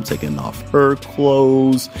clothes, I'm taking off her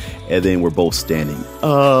clothes, and then we're both standing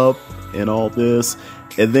up and all this.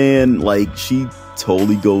 And then like she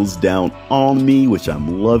totally goes down on me, which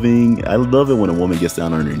I'm loving. I love it when a woman gets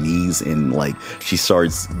down on her knees and like she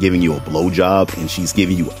starts giving you a blowjob and she's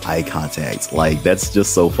giving you eye contact. Like that's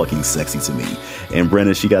just so fucking sexy to me. And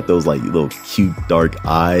Brenna, she got those like little cute dark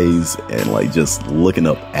eyes and like just looking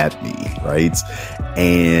up at me, right?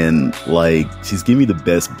 And like she's giving me the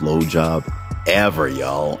best blowjob ever,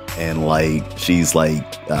 y'all. And like she's like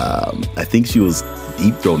I think she was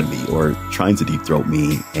deep throating me or trying to deep throat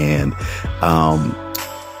me, and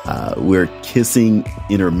we're kissing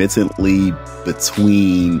intermittently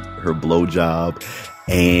between her blowjob.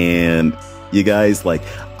 And you guys, like,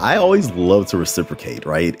 I always love to reciprocate,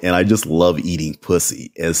 right? And I just love eating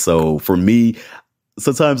pussy. And so for me,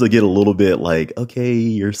 sometimes I get a little bit like, okay,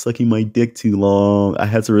 you're sucking my dick too long. I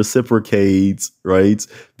had to reciprocate, right?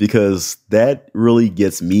 Because that really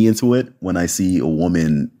gets me into it when I see a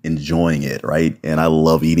woman enjoying it, right? And I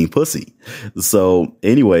love eating pussy. So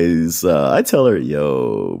anyways, I tell her,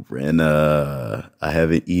 yo, Brenna, I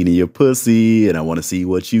haven't eaten your pussy and I want to see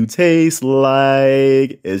what you taste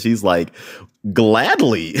like. And she's like,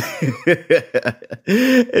 gladly.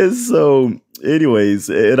 And so anyways,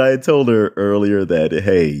 and I told her earlier that,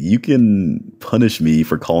 hey, you can punish me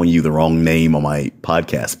for calling you the wrong name on my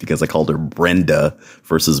podcast because I called her Brenda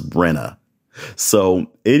versus Brenna.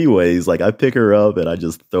 So anyways, like I pick her up and I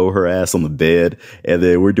just throw her ass on the bed, and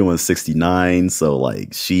then we're doing 69. So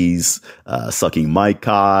like she's sucking my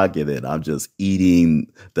cock, and then I'm just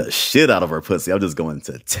eating the shit out of her pussy. I'm just going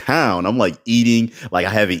to town. I'm like eating like I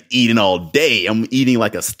haven't eaten all day. I'm eating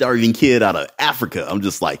like a starving kid out of Africa. I'm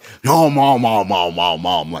just like, oh,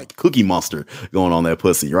 mom, like Cookie Monster going on that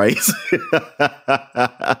pussy, right?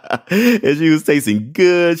 And she was tasting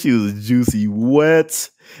good. She was juicy wet.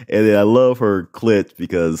 And then I love her clit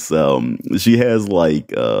because she has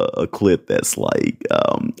like a clit that's like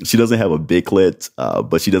she doesn't have a big clit,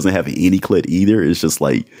 but she doesn't have any clit either. It's just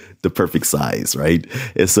like the perfect size, right?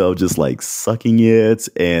 And so just like sucking it.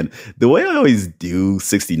 And the way I always do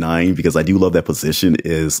 69, because I do love that position,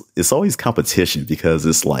 is it's always competition, because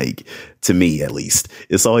it's like, to me at least,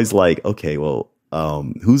 it's always like, okay, well,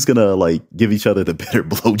 who's gonna like give each other the better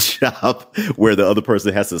blowjob where the other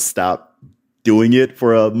person has to stop doing it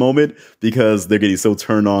for a moment because they're getting so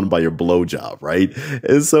turned on by your blowjob, right?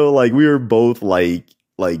 And so like we were both like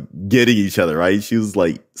getting each other, right? She was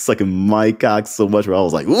like sucking my cock so much where I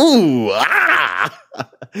was like, ooh,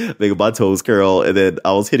 making my toes curl, and then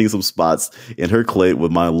I was hitting some spots in her clit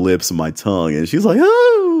with my lips and my tongue, and she's like,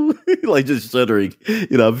 oh, like just shuddering.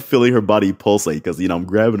 You know, I'm feeling her body pulsate because, you know, I'm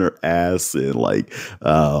grabbing her ass and like,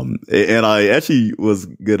 and I actually was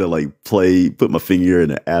gonna like put my finger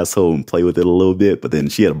in her asshole and play with it a little bit, but then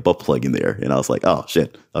she had a butt plug in there, and I was like, oh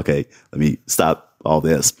shit, okay, let me stop all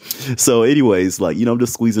this. So anyways, like, you know, I'm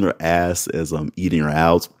just squeezing her ass as I'm eating her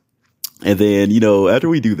out. And then, you know, after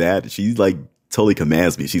we do that, she's like totally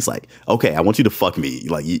commands me. She's like, okay, I want you to fuck me.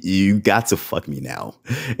 Like, you got to fuck me now.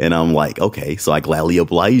 And I'm like, okay. So I gladly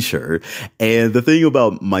oblige her. And the thing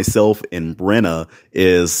about myself and Brenna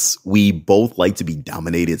is we both like to be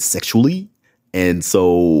dominated sexually. And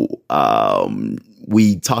so,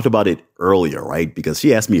 we talked about it earlier, right? Because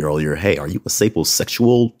she asked me earlier, hey, are you a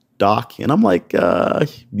sapiosexual, Doc? And I'm like,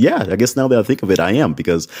 yeah, I guess now that I think of it, I am,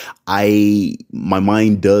 because my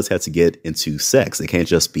mind does have to get into sex. It can't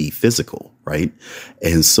just be physical, right?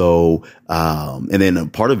 And so, and then a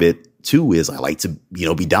part of it too is I like to, you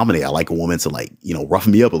know, be dominated. I like a woman to like, you know, rough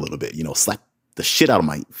me up a little bit, you know, slap the shit out of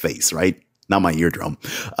my face, right? Not my eardrum.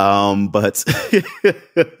 But,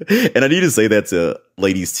 and I need to say that to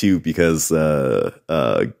ladies too, because,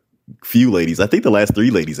 few ladies, I think the last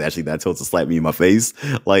 3 ladies actually that I told to slap me in my face,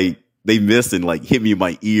 like they missed and like hit me in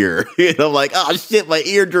my ear. And I'm like, oh shit, my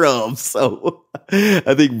eardrum. So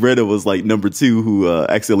I think Brenna was like number 2 who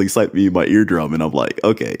accidentally slapped me in my eardrum. And I'm like,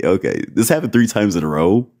 okay. This happened 3 times in a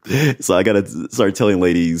row. So I got to start telling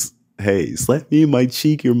ladies, hey, slap me in my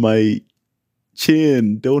cheek or my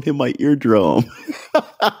chin. Don't hit my eardrum.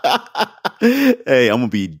 Hey, I'm gonna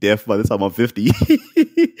be deaf by the time I'm 50.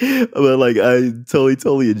 But like, I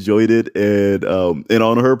totally enjoyed it, and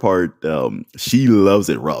on her part, she loves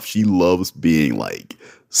it rough. She loves being like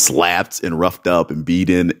slapped and roughed up and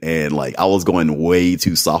beaten, and like I was going way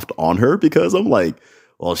too soft on her because I'm like,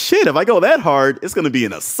 well, shit, if I go that hard, it's going to be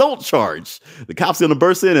an assault charge. The cop's going to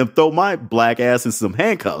burst in and throw my black ass in some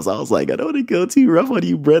handcuffs. I was like, I don't want to go too rough on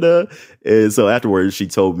you, Brenna. And so afterwards, she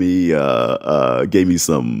told me, gave me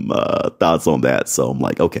some thoughts on that. So I'm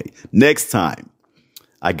like, okay, next time,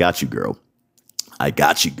 I got you, girl. I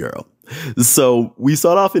got you, girl. So we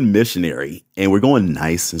start off in missionary and we're going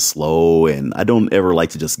nice and slow. And I don't ever like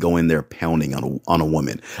to just go in there pounding on a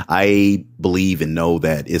woman. I believe and know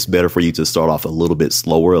that it's better for you to start off a little bit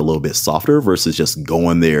slower, a little bit softer versus just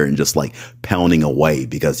going there and just like pounding away,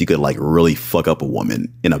 because you could like really fuck up a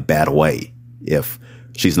woman in a bad way if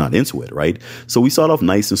she's not into it, right? So we start off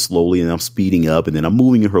nice and slowly, and I'm speeding up, and then I'm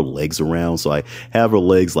moving her legs around. So I have her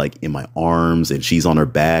legs like in my arms, and she's on her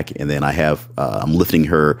back, and then I'm lifting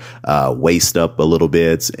her waist up a little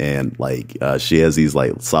bit, and like she has these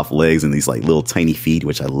like soft legs and these like little tiny feet,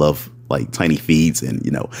 which I love. Like tiny feet, and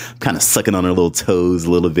kind of sucking on her little toes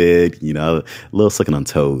a little bit, a little sucking on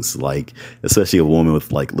toes, like especially a woman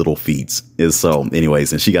with like little feet. And so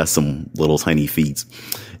anyways, and she got some little tiny feet.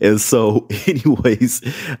 And so anyways,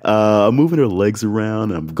 I'm moving her legs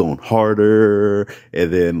around and I'm going harder,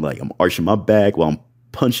 and then like I'm arching my back while I'm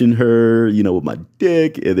punching her, with my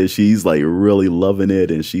dick, and then she's like really loving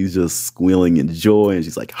it, and she's just squealing in joy, and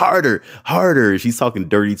she's like, harder, harder. She's talking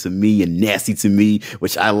dirty to me and nasty to me,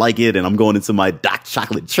 which I like it, and I'm going into my Doc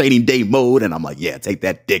Chocolate training day mode, and I'm like, yeah, take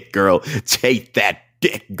that dick, girl. Take that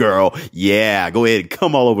dick, girl. Yeah, go ahead and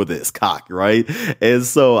come all over this cock, right? And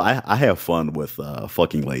so I have fun with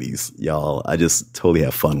fucking ladies, y'all. I just totally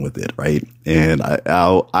have fun with it, right? And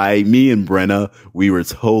me and Brenna, we were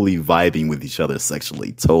totally vibing with each other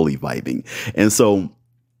sexually, totally vibing. And so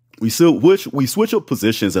we switch up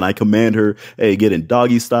positions, and I command her, hey, get in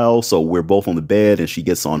doggy style. So we're both on the bed, and she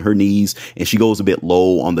gets on her knees, and she goes a bit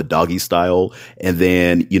low on the doggy style. And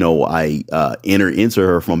then, I enter into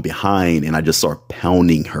her from behind, and I just start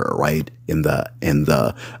pounding her right in the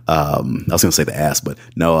I was gonna say the ass, but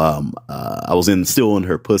no, I was still in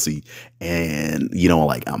her pussy, and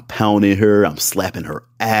like I'm pounding her, I'm slapping her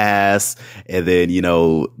ass, and then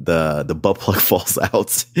the butt plug falls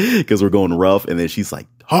out because we're going rough, and then she's like,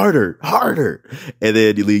 harder, harder. And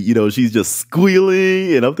then, she's just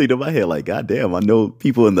squealing, and I'm thinking in my head, like, God damn, I know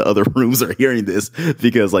people in the other rooms are hearing this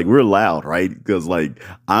because like we're loud, right? Because like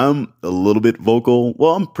I'm a little bit vocal.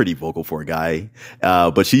 Well, I'm pretty vocal for a guy.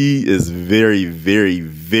 But she is very, very,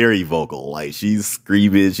 very vocal. Like she's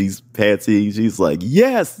screaming, she's panting, she's like,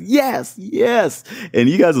 yes, yes, yes. And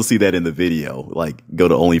you guys will see that in the video. Like go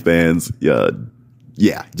to OnlyFans.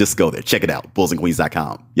 Yeah, just go there. Check it out.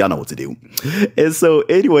 bullsandqueens.com. Y'all know what to do. And so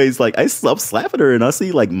anyways, like I'm slapping her, and I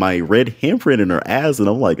see like my red handprint in her ass, and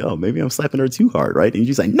I'm like, oh, maybe I'm slapping her too hard, right? And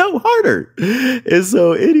she's like, no, harder. And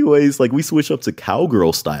so anyways, like we switch up to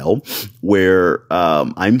cowgirl style, where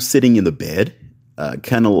I'm sitting in the bed,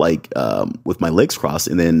 kind of like with my legs crossed,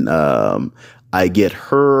 and then I get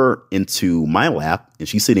her into my lap, and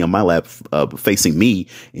she's sitting on my lap facing me,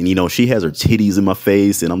 and she has her titties in my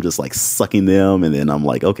face, and I'm just like sucking them, and then I'm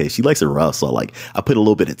like, okay, she likes it rough, so like I put a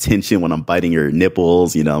little bit of tension when I'm biting her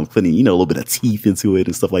nipples, I'm putting a little bit of teeth into it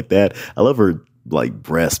and stuff like that. I love her like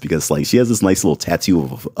breast because like she has this nice little tattoo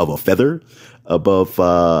of a feather above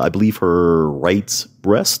I believe her right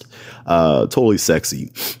breast. Totally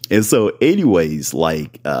sexy. And so anyways,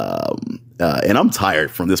 like and I'm tired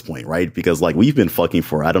from this point, right? Because like we've been fucking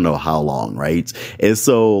for I don't know how long, right? And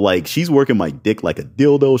so like she's working my dick like a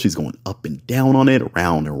dildo. She's going up and down on it,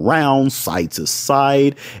 round and round, side to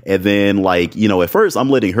side. And then like, at first I'm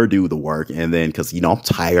letting her do the work, and then because I'm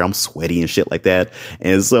tired, I'm sweaty and shit like that.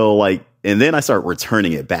 And so like, and then I start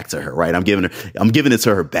returning it back to her, right? I'm giving it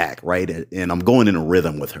to her back, right? And I'm going in a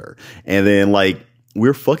rhythm with her. And then like,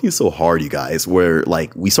 we're fucking so hard, you guys, where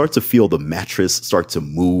like we start to feel the mattress start to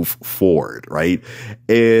move forward, right?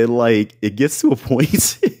 And like it gets to a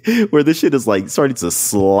point where this shit is like starting to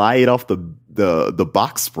slide off the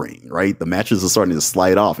box spring, right? The mattress is starting to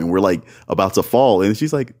slide off, and we're like about to fall. And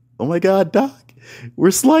she's like, oh my God, Doc,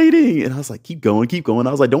 we're sliding. And I was like, keep going, keep going.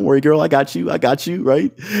 I was like, don't worry, girl, I got you,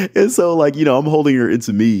 right? And so like, I'm holding her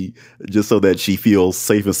into me just so that she feels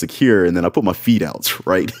safe and secure. And then I put my feet out,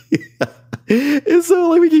 right? And so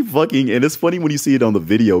like we keep fucking, and it's funny when you see it on the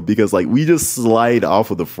video because like we just slide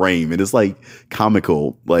off of the frame, and it's like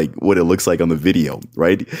comical, like what it looks like on the video,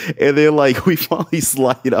 right? And then like we finally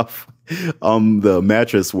slide off the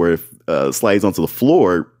mattress where it slides onto the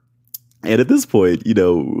floor. And at this point,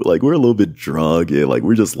 like we're a little bit drunk and like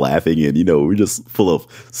we're just laughing and, we're just full of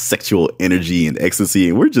sexual energy and ecstasy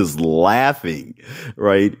and we're just laughing.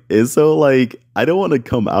 Right. And so like, I don't want to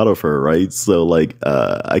come out of her. Right. So like,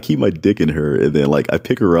 I keep my dick in her and then like I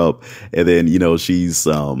pick her up and then, she's,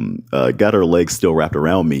 got her legs still wrapped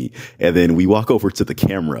around me. And then we walk over to the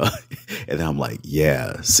camera and then I'm like,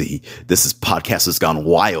 yeah, see, this podcast has gone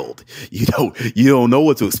wild. You don't know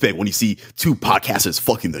what to expect when you see two podcasters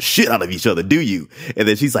fucking the shit out of each other, do you? And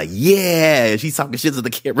then she's like, yeah, and she's talking shit to the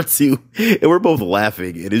camera too. And we're both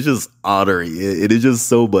laughing and it's just honoring. It is just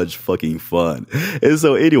so much fucking fun. And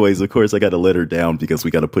so anyways, of course, I got to let her down because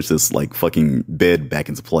we got to push this like fucking bed back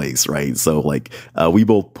into place. Right. So like, we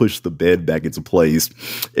both pushed the bed back into place.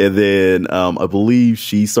 And then, I believe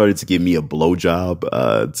she started to give me a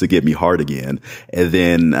blowjob, to get me hard again. And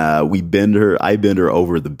then, I bend her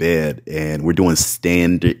over the bed and we're doing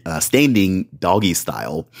standing doggy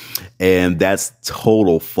style. And that's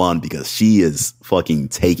total fun because she is fucking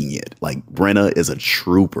taking it. Like Brenna is a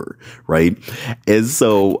trooper, right? And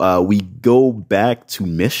so we go back to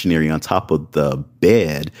missionary on top of the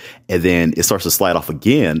bed and then it starts to slide off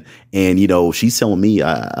again. And, she's telling me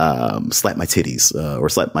slap my titties or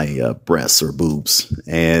slap my breasts or boobs.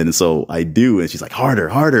 And so I do. And she's like, harder,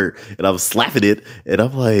 harder. And I was slapping it. And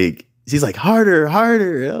I'm like, she's like, harder,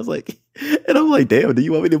 harder. And I'm like, damn, do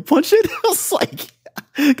you want me to punch it? I was like,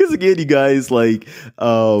 because again, you guys, like,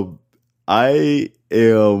 I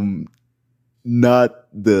am not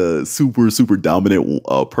the super dominant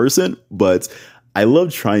person, but I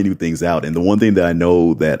love trying new things out. And the one thing that I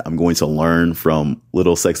know that I'm going to learn from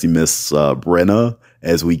little sexy Miss Brenna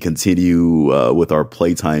as we continue with our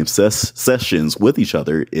playtime sessions with each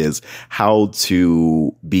other is how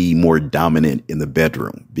to be more dominant in the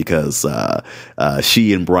bedroom, because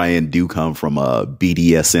she and Brian do come from a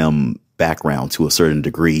BDSM background to a certain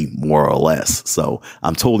degree, more or less. So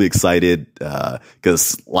I'm totally excited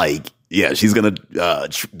because like, yeah, she's going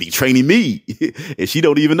to be training me and she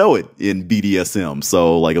don't even know it in BDSM.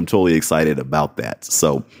 So like, I'm totally excited about that.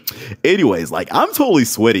 So anyways, like I'm totally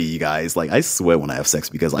sweaty, you guys. Like I sweat when I have sex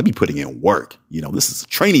because I be putting in work. This is a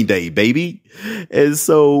training day, baby. And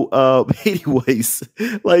so anyways,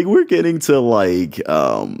 like we're getting to like,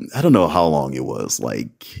 I don't know how long it was,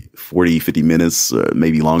 like 40, 50 minutes,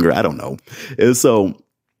 maybe longer. I don't know. And so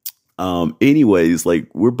anyways, like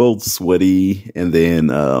we're both sweaty. And then,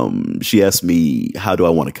 she asked me, how do I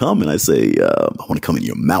want to come? And I say, I want to come in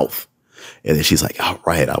your mouth. And then she's like, all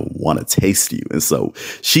right, I want to taste you. And so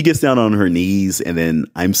she gets down on her knees and then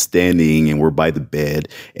I'm standing and we're by the bed.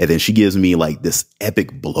 And then she gives me like this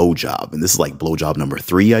epic blowjob. And this is like blowjob number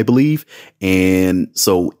 3, I believe. And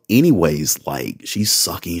so anyways, like she's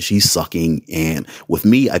sucking. And with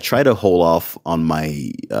me, I try to hold off on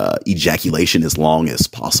my ejaculation as long as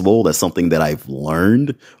possible. That's something that I've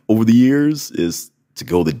learned over the years is to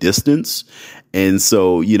go the distance. And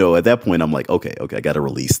so, at that point, I'm like, okay, I got to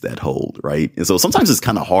release that hold. Right. And so sometimes it's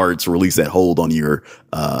kind of hard to release that hold on your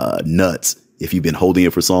nuts if you've been holding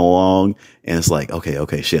it for so long. And it's like,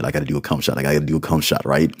 okay, shit, I got to do a cum shot.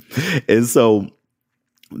 Right. And so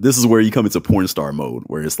this is where you come into porn star mode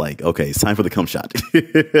where it's like, okay, it's time for the cum shot.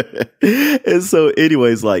 And so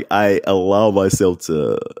anyways, like I allow myself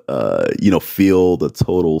to, feel the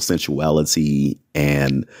total sensuality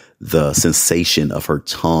and the sensation of her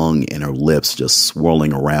tongue and her lips just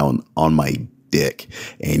swirling around on my dick.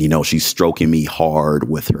 And, she's stroking me hard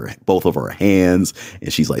with both of her hands,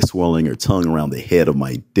 and she's like swirling her tongue around the head of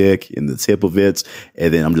my dick and the tip of it.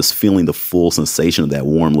 And then I'm just feeling the full sensation of that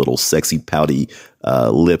warm little sexy pouty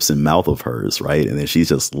lips and mouth of hers. Right. And then she's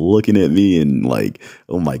just looking at me and like,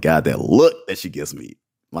 oh my God, that look that she gives me.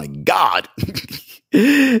 My God.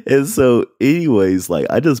 And so anyways, like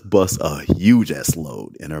I just bust a huge ass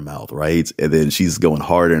load in her mouth. Right. And then she's going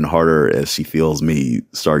harder and harder as she feels me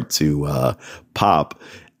start to pop.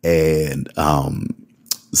 And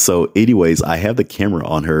so anyways, I have the camera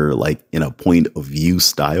on her like in a point of view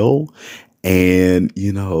style. And,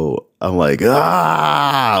 I'm like,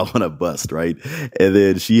 I want to bust. Right. And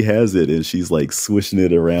then she has it and she's like swishing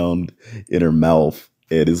it around in her mouth.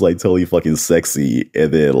 And it's like totally fucking sexy.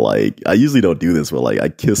 And then like, I usually don't do this, but like I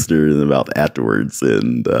kissed her in the mouth afterwards.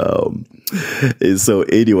 And so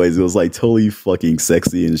anyways, it was like totally fucking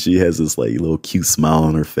sexy. And she has this like little cute smile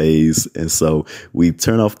on her face. And so we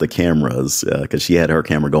turn off the cameras because she had her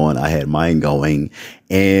camera going. I had mine going.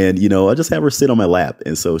 And, I just have her sit on my lap.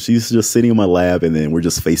 And so she's just sitting on my lap and then we're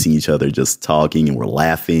just facing each other, just talking and we're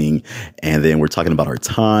laughing. And then we're talking about our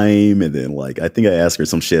time. And then like, I think I asked her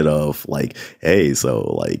some shit of like, hey, so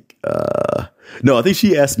like, no, I think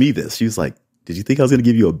she asked me this. She was like, did you think I was going to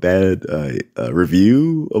give you a bad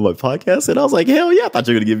review of my podcast? And I was like, hell yeah, I thought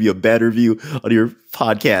you were going to give you a bad review on your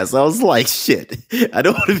podcast. I was like, shit, I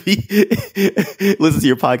don't want to be listen to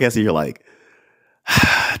your podcast and you're like,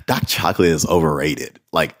 Doc Chocolate is overrated.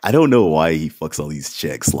 Like, I don't know why he fucks all these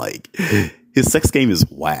chicks. Like, his sex game is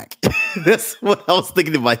whack. That's what I was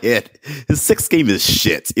thinking in my head. His sex game is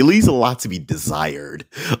shit. It leaves a lot to be desired.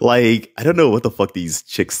 Like, I don't know what the fuck these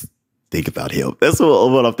chicks think about him. That's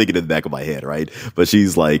what I'm thinking in the back of my head, right? But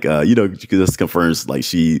she's like, she just confirms like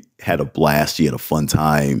she had a blast. She had a fun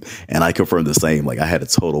time. And I confirmed the same. Like, I had a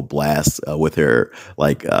total blast with her.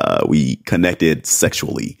 Like, we connected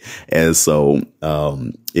sexually. And so,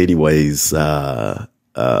 anyways,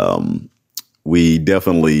 we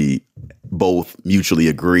definitely both mutually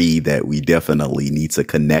agree that we definitely need to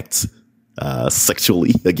connect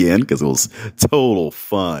sexually again, because it was total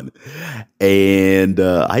fun. And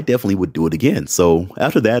I definitely would do it again. So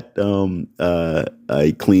after that,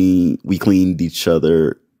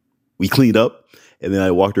 we cleaned up, and then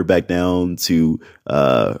I walked her back down to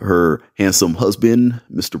her handsome husband,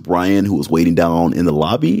 Mr. Brian, who was waiting down in the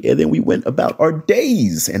lobby. And then we went about our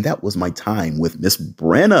days. And that was my time with Miss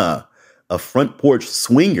Brenna of Front Porch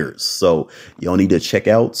Swingers. So y'all need to check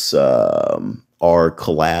out our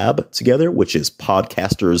collab together, which is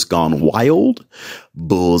Podcasters Gone Wild,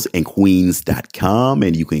 bullsandqueens.com.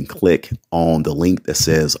 And you can click on the link that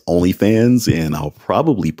says OnlyFans, and I'll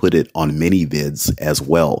probably put it on many vids as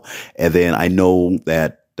well. And then I know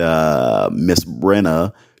that Miss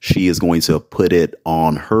Brenna, she is going to put it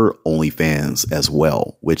on her OnlyFans as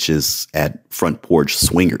well, which is at Front Porch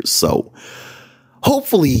Swingers. So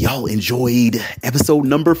hopefully y'all enjoyed episode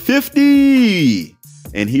number 50.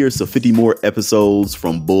 And here's the 50 more episodes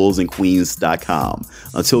from bullsandqueens.com.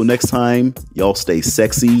 Until next time, y'all stay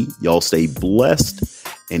sexy, y'all stay blessed,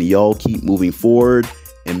 and y'all keep moving forward,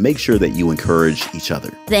 and make sure that you encourage each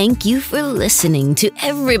other. Thank you for listening to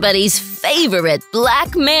everybody's favorite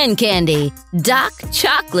black man candy, Doc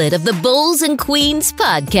Chocolate of the Bulls and Queens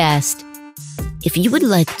podcast. If you would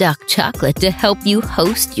like Doc Chocolate to help you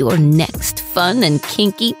host your next fun and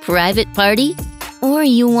kinky private party, or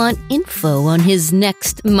you want info on his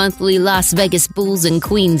next monthly Las Vegas Bulls and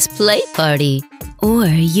Queens play party, or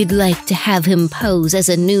you'd like to have him pose as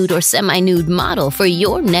a nude or semi-nude model for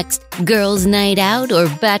your next girls' night out or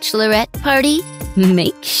bachelorette party,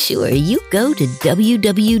 make sure you go to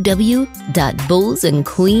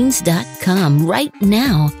www.bullsandqueens.com right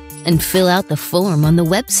now and fill out the form on the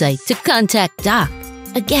website to contact Doc.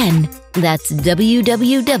 Again, that's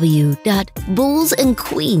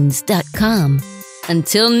www.bullsandqueens.com.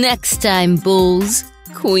 Until next time, bulls,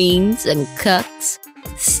 queens, and cucks,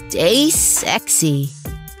 stay sexy.